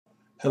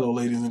Hello,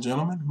 ladies and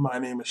gentlemen. My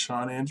name is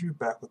Sean Andrew,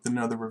 back with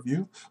another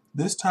review.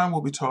 This time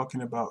we'll be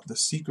talking about The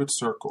Secret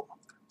Circle,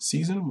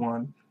 Season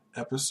 1,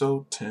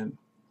 Episode 10,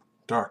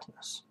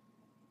 Darkness.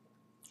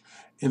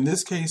 In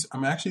this case,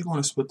 I'm actually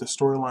going to split the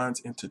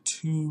storylines into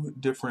two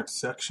different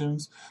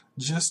sections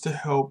just to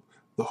help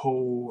the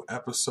whole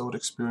episode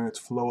experience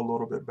flow a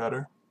little bit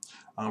better.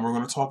 We're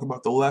going to talk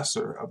about the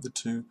lesser of the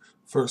two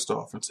first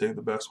off and save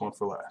the best one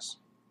for last.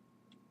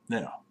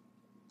 Now,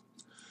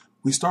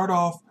 we start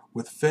off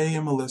with Faye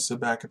and Melissa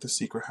back at the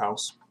secret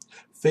house.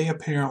 Faye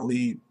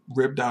apparently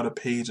ripped out a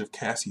page of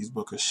Cassie's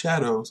Book of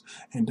Shadows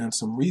and done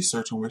some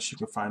research on where she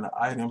could find the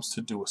items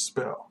to do a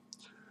spell.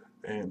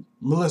 And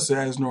Melissa,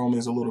 as normal,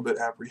 is a little bit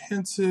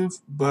apprehensive,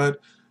 but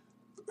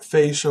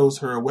Faye shows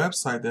her a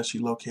website that she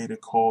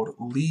located called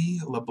Lee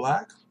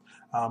LeBlack.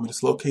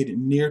 It's located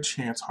near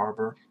Chance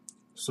Harbor,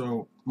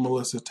 so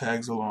Melissa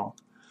tags along.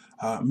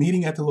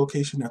 Meeting at the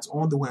location that's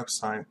on the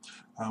website,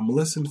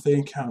 Melissa and Faye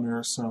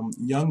encounter some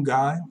young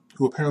guy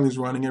who apparently is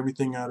running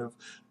everything out of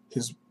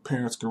his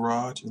parents'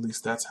 garage. At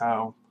least that's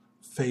how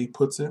Faye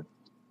puts it.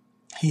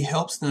 He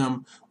helps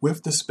them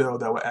with the spell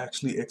that will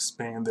actually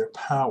expand their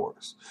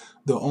powers.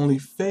 Though only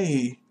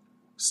Faye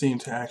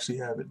seemed to actually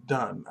have it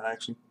done. I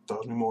actually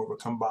thought it was more of a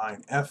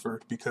combined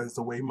effort because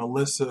the way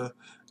Melissa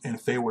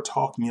and Faye were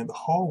talking in the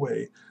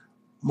hallway,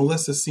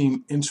 Melissa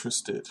seemed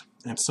interested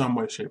in some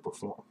way, shape, or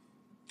form.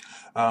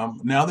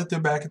 Now that they're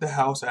back at the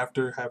house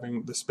after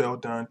having the spell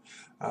done,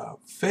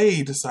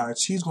 Faye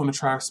decides she's going to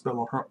try a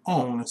spell on her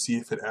own and see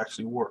if it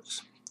actually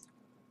works.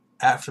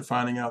 After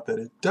finding out that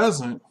it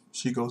doesn't,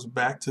 she goes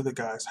back to the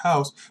guy's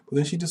house, but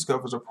then she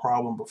discovers a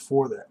problem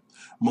before that.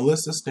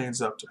 Melissa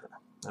stands up to her.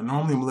 Now,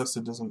 normally Melissa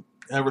doesn't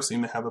ever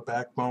seem to have a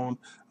backbone,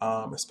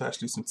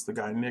 especially since the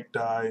guy Nick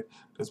died.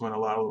 There's been a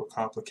lot of little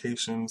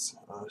complications.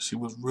 She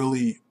was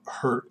really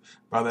hurt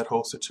by that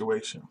whole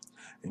situation.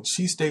 And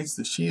she states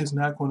that she is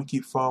not going to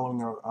keep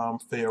following her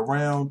Faye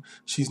around.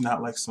 She's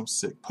not like some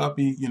sick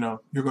puppy. You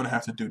know, you're going to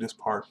have to do this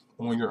part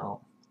on your own.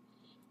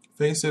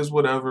 Faye says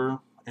whatever,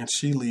 and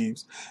she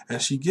leaves.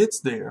 As she gets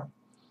there,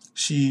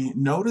 she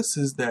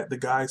notices that the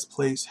guy's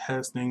place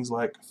has things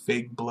like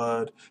fake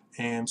blood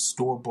and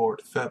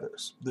store-bought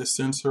feathers. This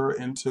sends her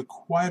into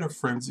quite a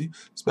frenzy,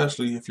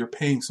 especially if you're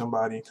paying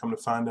somebody and come to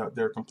find out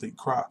they're a complete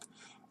crock.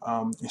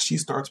 And she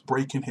starts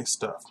breaking his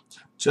stuff.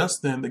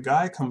 Just then, the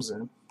guy comes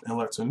in and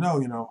lets her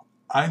know,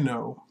 I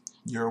know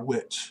you're a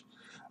witch.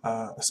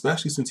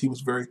 Especially since he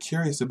was very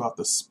curious about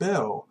the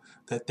spell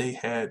that they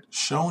had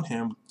shown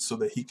him so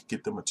that he could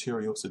get the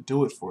materials to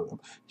do it for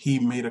them. He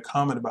made a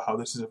comment about how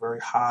this is a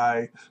very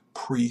high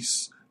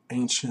priest,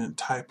 ancient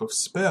type of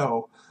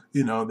spell,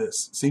 that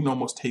seemed to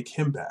almost take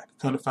him back.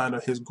 Kind of find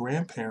out his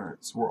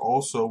grandparents were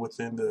also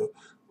within the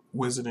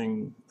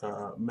wizarding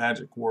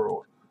magic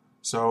world.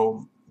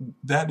 So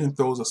that then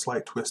throws a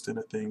slight twist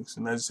into things.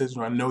 And as he says,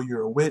 I know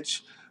you're a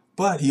witch,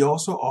 but he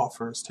also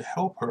offers to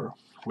help her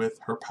with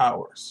her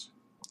powers.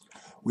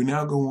 We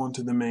now go on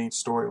to the main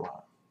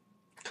storyline.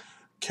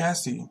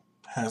 Cassie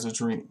has a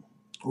dream,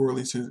 or at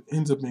least it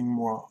ends up being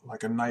more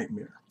like a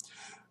nightmare.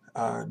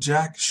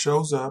 Jack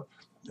shows up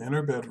in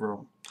her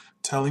bedroom,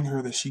 telling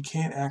her that she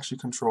can't actually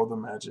control the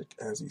magic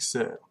as he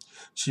said.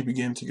 She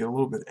begins to get a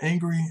little bit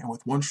angry, and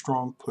with one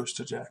strong push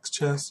to Jack's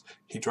chest,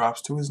 he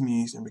drops to his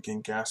knees and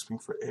begins gasping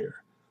for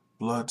air.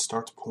 Blood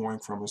starts pouring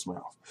from his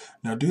mouth.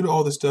 Now, due to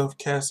all the stuff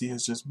Cassie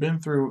has just been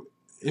through,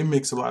 it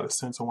makes a lot of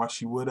sense on why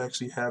she would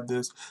actually have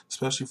this,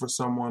 especially for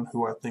someone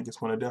who I think is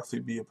going to definitely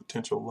be a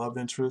potential love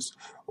interest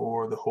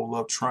or the whole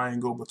love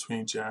triangle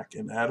between Jack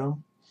and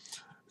Adam.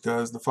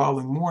 Because the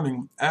following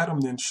morning,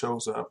 Adam then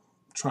shows up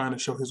trying to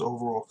show his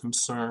overall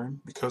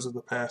concern because of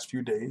the past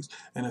few days,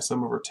 and as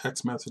some of her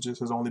text messages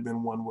has only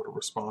been one-word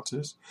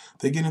responses.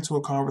 They get into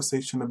a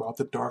conversation about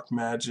the dark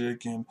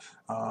magic and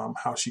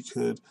how she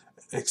could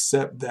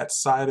accept that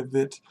side of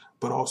it,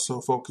 but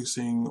also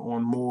focusing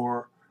on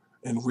more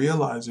and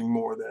realizing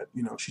more that,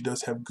 she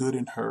does have good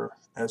in her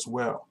as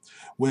well.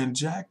 When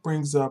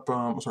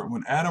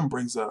when Adam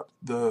brings up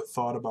the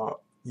thought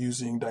about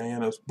using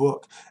Diana's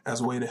book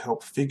as a way to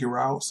help figure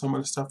out some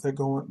of the stuff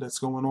that's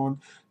going on,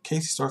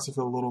 Casey starts to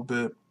feel a little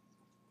bit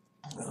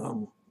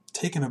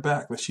taken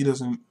aback that she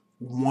doesn't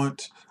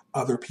want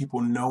other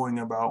people knowing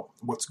about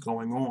what's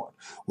going on,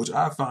 which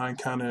I find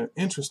kind of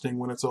interesting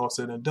when it's all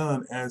said and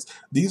done, as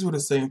these were the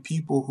same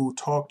people who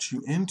talked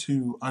you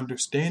into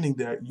understanding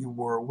that you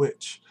were a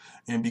witch.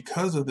 And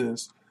because of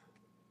this,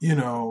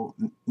 now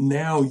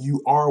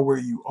you are where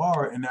you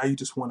are, and now you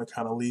just want to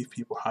kind of leave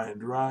people high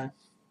and dry.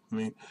 I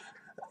mean,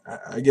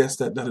 I guess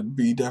that'd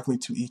be definitely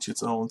to each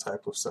its own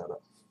type of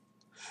setup.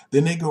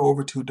 Then they go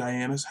over to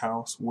Diana's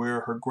house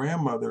where her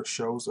grandmother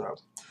shows up,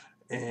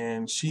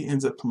 and she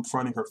ends up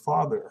confronting her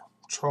father,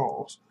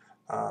 Charles,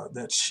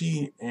 that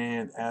she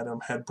and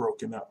Adam had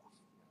broken up.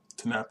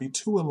 To not be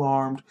too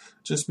alarmed,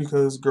 just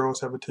because girls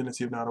have a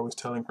tendency of not always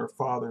telling her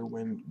father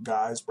when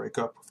guys break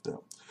up with them.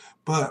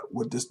 But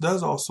what this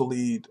does also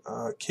lead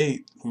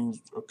Kate,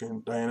 who's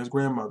again Diana's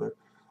grandmother,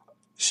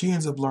 she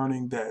ends up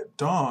learning that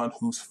Dawn,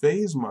 who's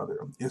Faye's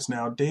mother, is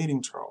now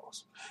dating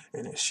Charles,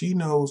 and that she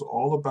knows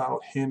all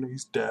about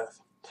Henry's death.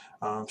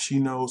 She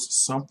knows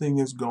something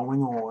is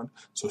going on,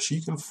 so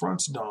she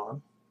confronts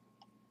Dawn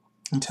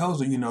and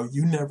tells her,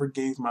 you never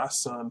gave my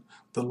son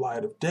the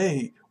light of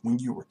day when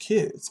you were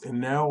kids, and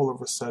now all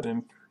of a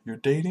sudden you're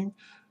dating.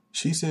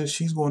 She says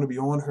she's going to be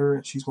on her,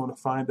 and she's going to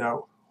find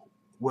out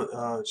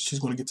she's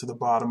going to get to the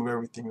bottom of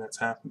everything that's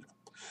happening.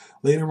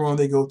 Later on,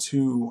 they go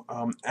to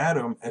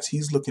Adam as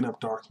he's looking up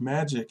dark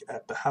magic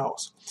at the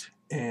house,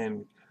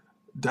 and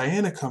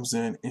Diana comes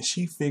in and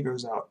she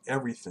figures out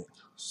everything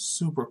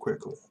super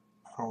quickly.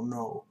 I don't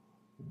know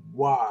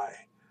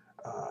why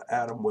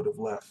Adam would have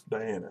left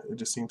Diana. It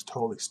just seems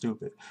totally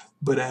stupid.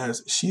 But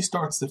as she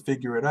starts to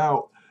figure it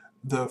out,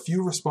 the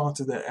few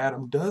responses that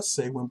Adam does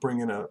say when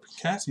bringing up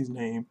Cassie's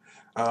name,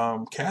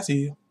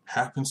 Cassie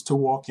happens to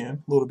walk in.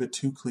 A little bit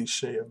too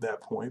cliche at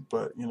that point,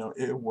 but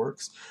it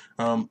works.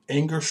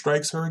 Anger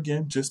strikes her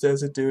again, just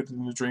as it did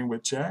in the dream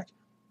with Jack.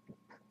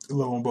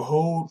 Lo and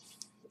behold,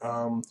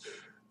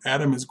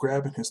 Adam is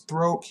grabbing his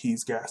throat.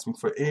 He's gasping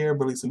for air,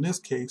 but at least in this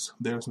case,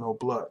 there's no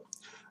blood.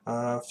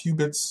 A few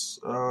bits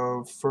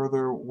of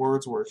further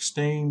words were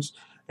exchanged,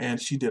 and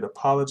she did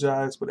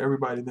apologize, but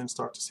everybody then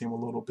starts to seem a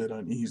little bit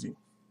uneasy.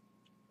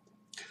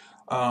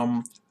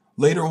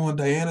 Later on,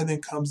 Diana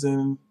then comes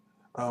in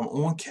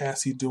on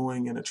Cassie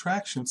doing an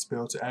attraction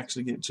spell to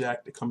actually get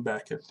Jack to come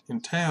back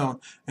in town,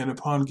 and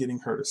upon getting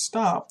her to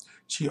stop,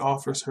 she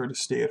offers her to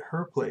stay at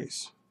her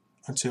place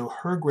until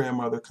her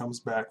grandmother comes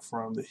back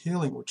from the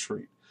healing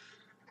retreat,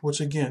 which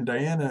again,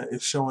 Diana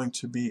is showing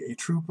to be a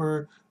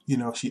trooper.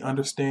 She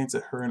understands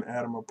that her and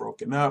Adam are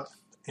broken up,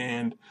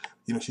 and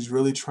she's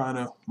really trying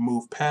to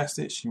move past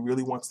it. She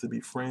really wants to be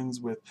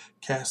friends with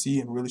Cassie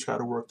and really try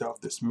to work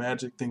out this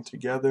magic thing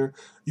together.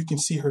 You can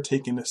see her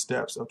taking the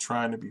steps of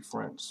trying to be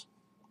friends.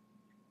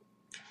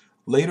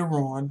 Later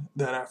on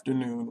that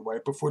afternoon,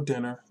 right before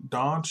dinner,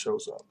 Dawn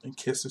shows up and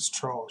kisses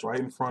Charles right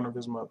in front of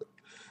his mother.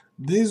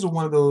 These are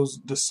one of those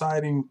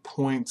deciding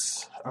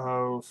points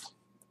of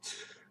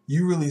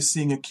you really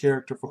seeing a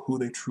character for who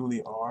they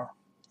truly are.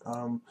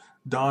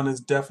 Dawn is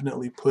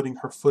definitely putting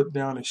her foot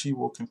down, and she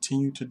will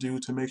continue to do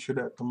to make sure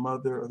that the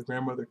mother or the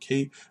grandmother,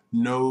 Kate,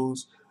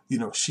 knows,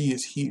 she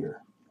is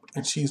here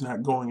and she's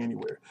not going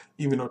anywhere,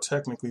 even though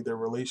technically their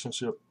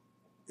relationship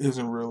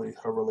isn't really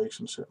a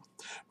relationship.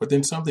 But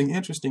then something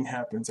interesting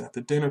happens at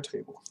the dinner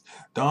table.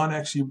 Dawn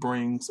actually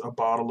brings a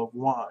bottle of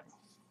wine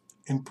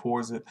and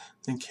pours it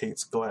in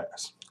Kate's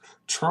glass.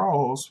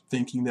 Charles,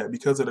 thinking that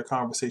because of the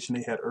conversation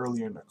they had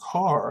earlier in the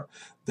car,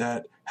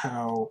 that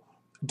how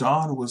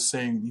Dawn was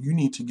saying, you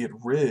need to get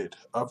rid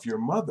of your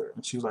mother.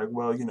 And she was like,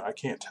 well, I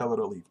can't tell her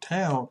to leave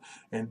town.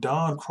 And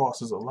Dawn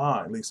crosses a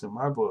line, at least in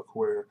my book,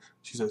 where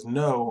she says,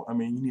 no,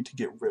 you need to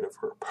get rid of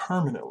her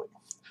permanently.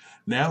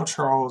 Now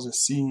Charles is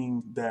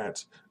seeing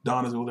that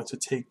Dawn is willing to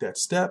take that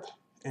step.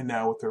 And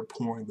now with her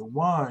pouring the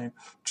wine,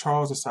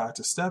 Charles decides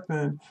to step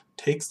in,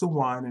 takes the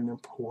wine, and then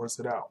pours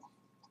it out.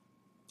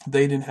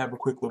 They didn't have a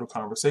quick little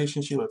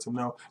conversation. She lets him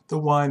know the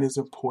wine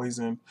isn't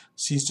poison.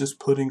 She's just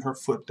putting her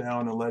foot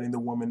down and letting the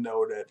woman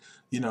know that,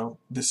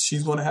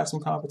 she's going to have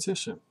some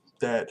competition.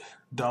 That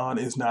Dawn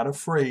is not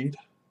afraid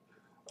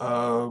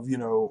of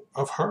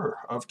her,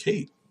 of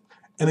Kate.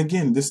 And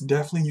again, this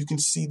definitely, you can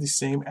see the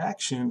same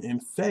action in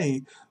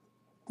Faye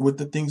with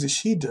the things that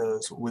she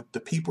does, with the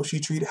people she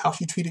treated, how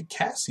she treated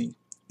Cassie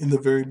in the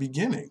very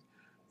beginning.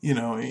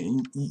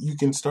 And you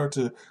can start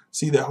to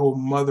see that whole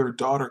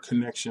mother-daughter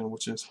connection,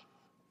 which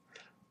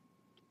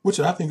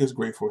I think is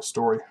great for a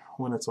story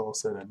when it's all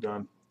said and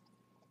done.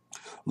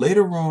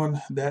 Later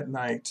on that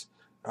night,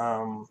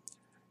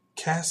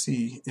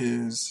 Cassie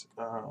is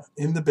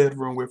in the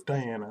bedroom with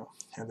Diana,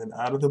 and then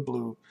out of the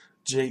blue,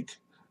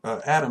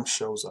 Adam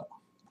shows up.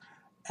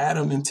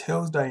 Adam then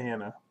tells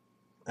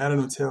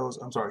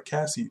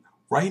Cassie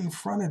right in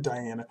front of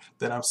Diana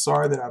that I'm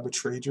sorry that I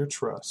betrayed your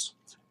trust,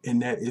 and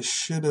that it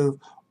should have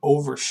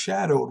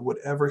overshadowed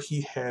whatever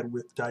he had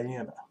with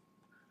Diana.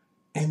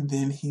 And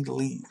then he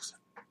leaves.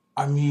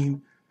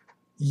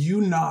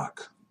 You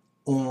knock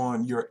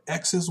on your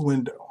ex's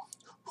window,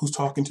 who's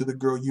talking to the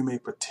girl you may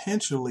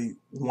potentially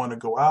want to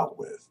go out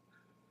with,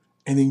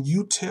 and then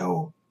you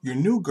tell your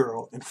new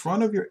girl in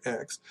front of your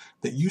ex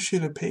that you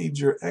should have paid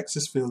your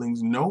ex's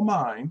feelings no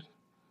mind,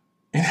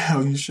 and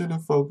how he should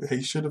have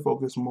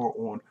focused more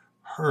on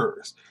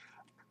hers.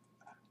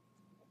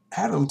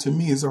 Adam, to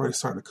me, is already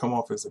starting to come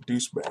off as a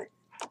douchebag.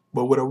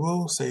 But what I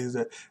will say is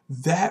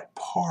that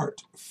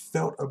part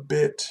felt a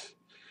bit,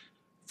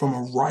 from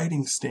a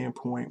writing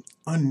standpoint,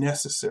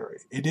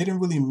 unnecessary. It didn't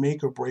really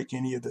make or break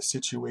any of the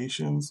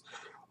situations.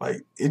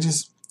 It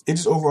just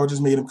overall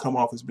just made him come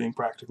off as being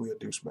practically a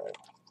douchebag.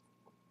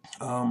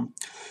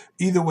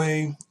 Either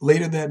way,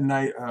 later that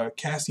night,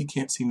 Cassie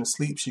can't seem to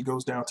sleep. She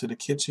goes down to the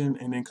kitchen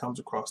and then comes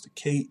across to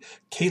Kate.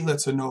 Kate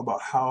lets her know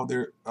about how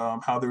there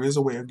is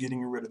a way of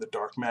getting rid of the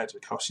dark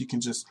magic, how she can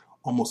just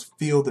almost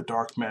feel the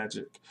dark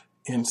magic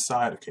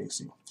inside of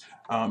Cassie.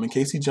 And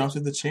Cassie jumps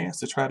at the chance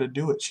to try to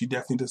do it. She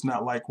definitely does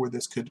not like where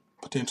this could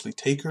potentially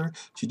take her.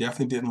 She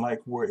definitely didn't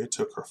like where it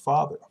took her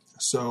father.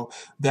 So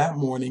that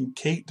morning,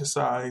 Kate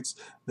decides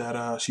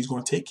that she's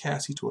going to take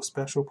Cassie to a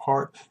special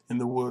part in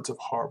the woods of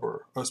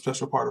Harbor, a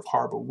special part of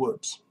Harbor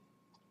Woods.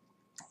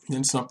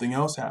 Then something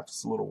else happens.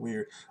 It's a little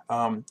weird.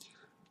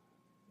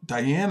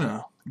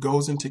 Diana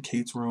goes into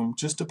Kate's room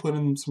just to put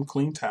in some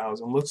clean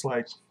towels, and looks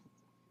like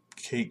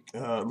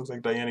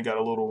Diana got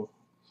a little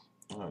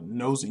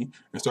nosy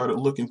and started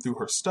looking through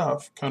her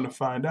stuff. Come to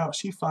find out,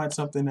 she finds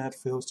something that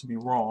feels to be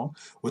wrong,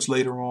 which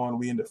later on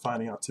we end up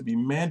finding out to be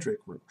mandrake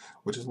root,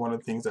 which is one of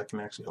the things that can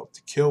actually help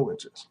to kill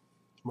witches.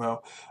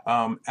 Well,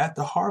 at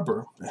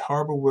Harbor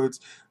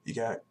Woods, you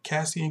got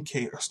Cassie and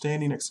Kate are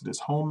standing next to this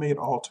homemade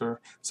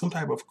altar, some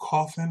type of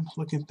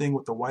coffin-looking thing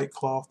with a white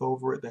cloth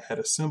over it that had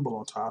a symbol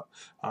on top.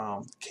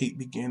 Kate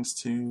begins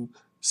to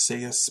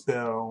say a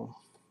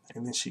spell,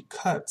 and then she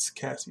cuts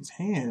Cassie's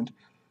hand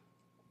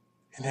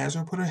and has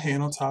her put her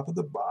hand on top of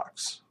the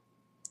box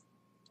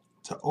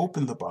to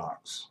open the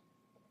box.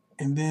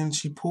 And then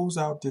she pulls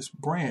out this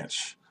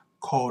branch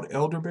called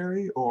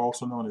elderberry, or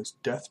also known as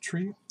death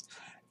tree.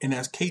 And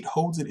as Kate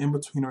holds it in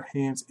between her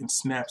hands and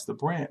snaps the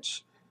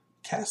branch,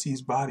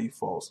 Cassie's body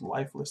falls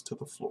lifeless to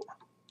the floor.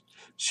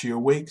 She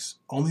awakes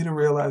only to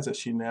realize that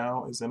she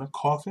now is in a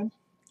coffin.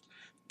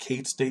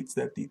 Kate states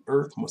that the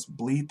earth must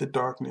bleed the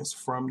darkness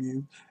from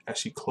you as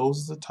she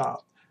closes the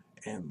top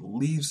and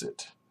leaves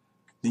it.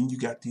 Then you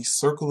got these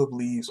circle of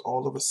leaves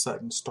all of a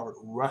sudden start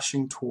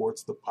rushing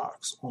towards the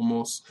box,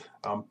 almost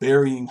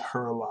burying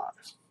her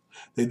alive.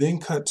 They then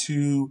cut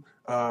to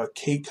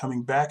Kate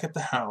coming back at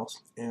the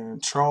house,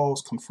 and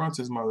Charles confronts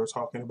his mother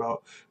talking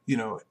about,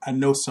 I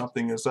know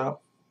something is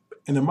up.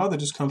 And the mother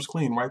just comes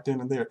clean right then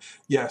and there.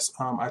 Yes,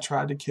 I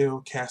tried to kill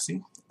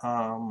Cassie.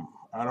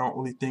 I don't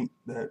really think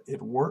that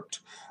it worked.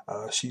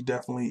 She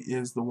definitely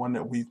is the one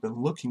that we've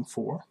been looking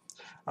for.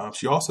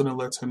 She also then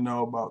lets her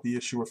know about the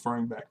issue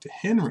referring back to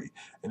Henry,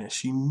 and that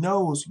she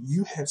knows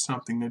you had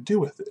something to do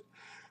with it.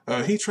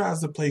 He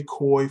tries to play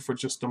coy for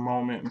just a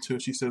moment until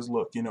she says,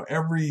 look,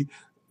 every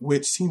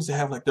witch seems to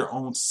have like their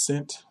own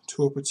scent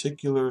to a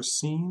particular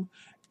scene,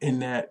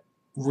 and that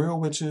real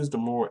witches, the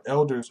more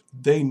elders,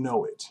 they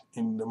know it.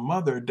 And the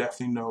mother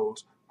definitely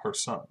knows her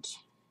sons.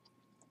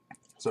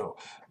 So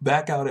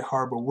back out at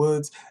Harbor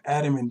Woods,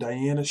 Adam and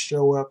Diana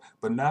show up,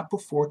 but not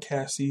before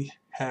Cassie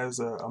has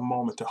a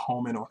moment to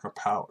home in on her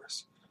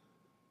powers.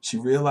 She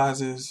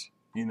realizes,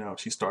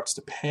 she starts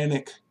to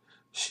panic.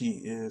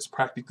 She is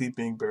practically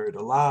being buried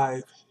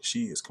alive.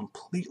 She is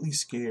completely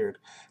scared,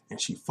 and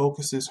she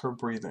focuses her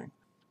breathing.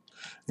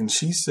 And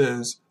she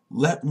says,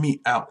 "Let me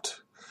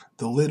out."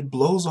 The lid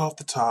blows off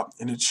the top,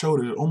 and it showed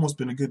it had almost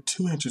been a good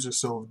 2 inches or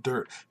so of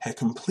dirt had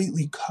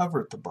completely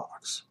covered the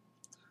box.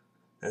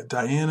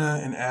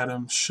 Diana and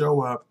Adam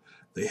show up,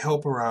 they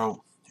help her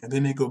out, and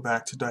then they go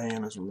back to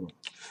Diana's room.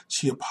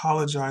 She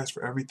apologized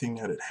for everything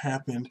that had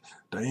happened.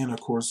 Diana,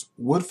 of course,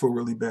 would feel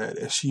really bad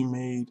as she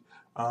made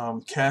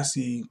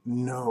Cassie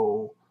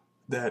know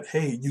that,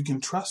 hey, you can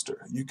trust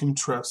her. You can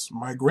trust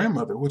my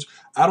grandmother, which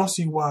I don't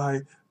see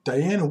why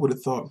Diana would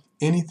have thought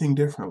anything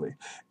differently.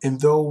 And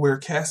though where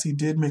Cassie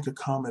did make a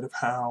comment of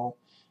how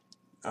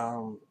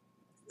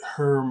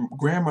her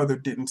grandmother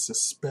didn't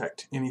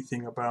suspect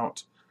anything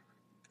about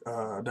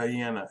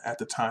Diana at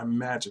the time,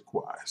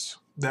 magic-wise,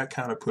 that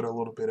kind of put her a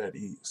little bit at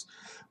ease.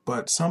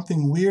 But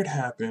something weird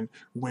happened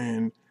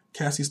when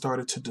Cassie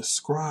started to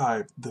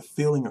describe the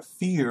feeling of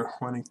fear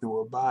running through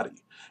her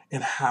body,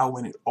 and how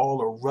when it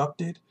all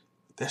erupted,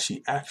 that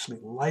she actually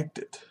liked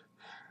it.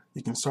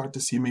 You can start to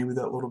see maybe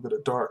that little bit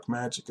of dark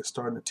magic is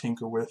starting to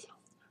tinker with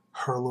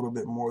her a little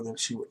bit more than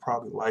she would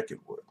probably like it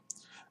would.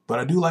 But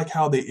I do like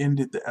how they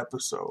ended the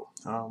episode.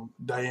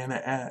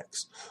 Diana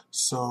asks,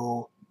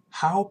 "So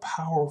how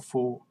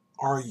powerful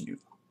are you?"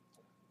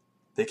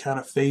 They kind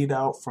of fade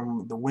out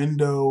from the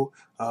window.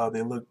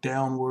 They look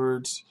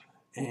downwards,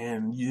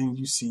 and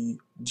you see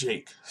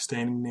Jake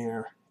standing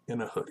there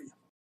in a hoodie.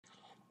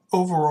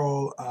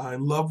 Overall, I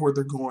love where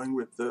they're going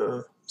with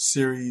the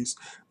series.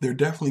 They're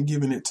definitely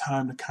giving it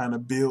time to kind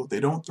of build. They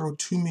don't throw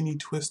too many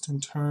twists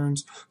and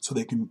turns so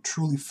they can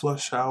truly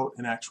flush out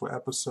an actual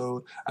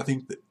episode. I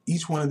think that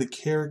each one of the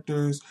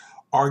characters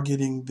are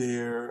getting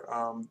their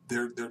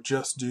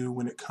just due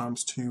when it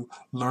comes to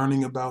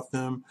learning about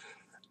them.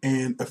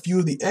 And a few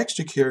of the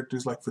extra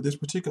characters, like for this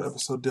particular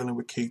episode dealing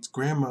with Kate's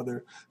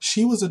grandmother,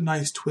 she was a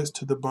nice twist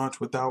to the bunch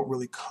without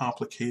really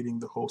complicating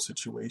the whole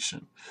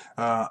situation.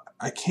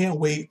 I can't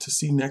wait to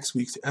see next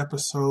week's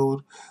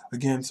episode.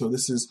 Again, so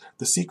this is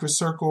The Secret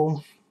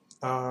Circle,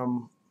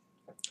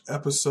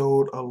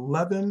 episode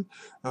 11,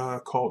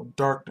 called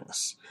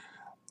Darkness.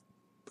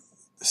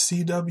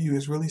 CW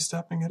is really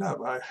stepping it up.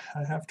 I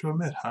have to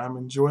admit, I'm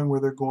enjoying where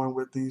they're going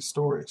with these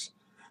stories.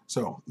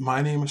 So,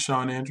 my name is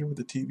Sean Andrew with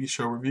the TV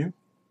Show Reivew.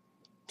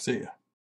 See ya.